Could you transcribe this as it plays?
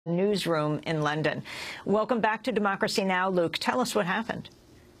newsroom in London. Welcome back to Democracy Now!, Luke. Tell us what happened.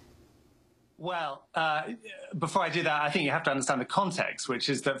 Well, before I do that, I think you have to understand the context, which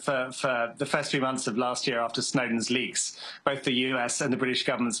is that for the first few months of last year after Snowden's leaks, both the US and the British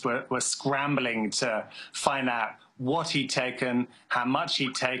governments were scrambling to find out what he'd taken, how much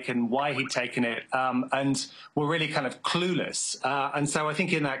he'd taken, why he'd taken it, and were really kind of clueless. And so I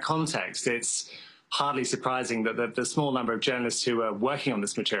think in that context, it's hardly surprising that the small number of journalists who were working on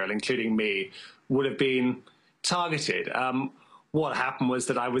this material, including me, would have been targeted. What happened was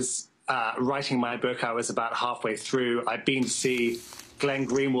that I was writing my book. I was about halfway through. I'd been to see Glenn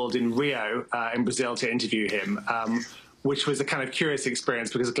Greenwald in Rio in Brazil to interview him, which was a kind of curious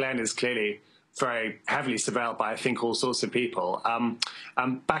experience because Glenn is clearly very heavily surveilled by, I think, all sorts of people.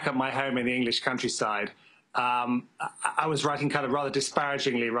 Back at my home in the English countryside, I was writing kind of rather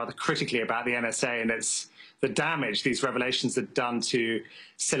disparagingly, rather critically about the NSA and the damage these revelations had done to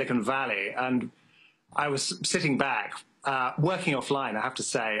Silicon Valley. And I was sitting back, working offline, I have to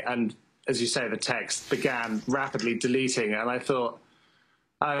say, and as you say, the text began rapidly deleting, and I thought,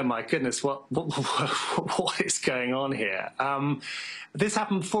 oh my goodness, what is going on here? This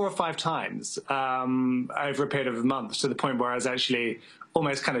happened 4 or 5 times over a period of a month, to the point where I was actually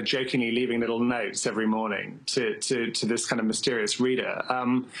almost kind of jokingly leaving little notes every morning to this kind of mysterious reader.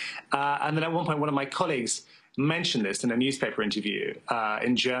 And then at one point, one of my colleagues mentioned this in a newspaper interview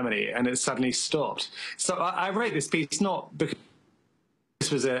in Germany, and it suddenly stopped. So I wrote this piece not because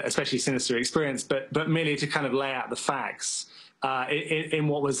this was a especially sinister experience, but merely to kind of lay out the facts in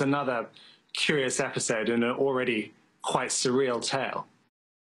what was another curious episode in an already quite surreal tale.